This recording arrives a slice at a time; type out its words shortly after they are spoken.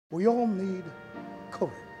We all need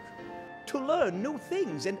courage. To learn new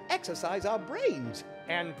things and exercise our brains.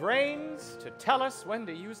 And brains to tell us when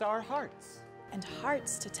to use our hearts. And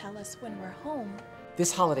hearts to tell us when we're home.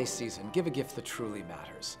 This holiday season, give a gift that truly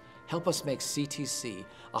matters. Help us make CTC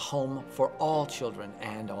a home for all children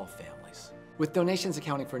and all families. With donations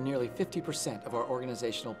accounting for nearly 50% of our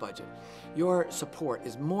organizational budget, your support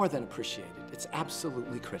is more than appreciated. It's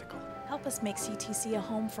absolutely critical. Help us make CTC a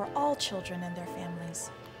home for all children and their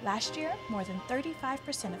families. Last year, more than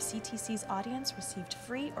 35% of CTC's audience received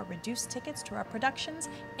free or reduced tickets to our productions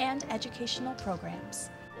and educational programs.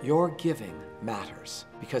 Your giving matters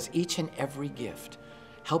because each and every gift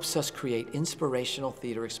helps us create inspirational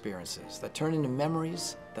theater experiences that turn into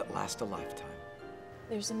memories that last a lifetime.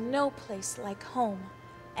 There's no place like home,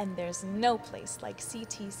 and there's no place like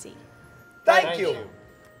CTC. Thank you.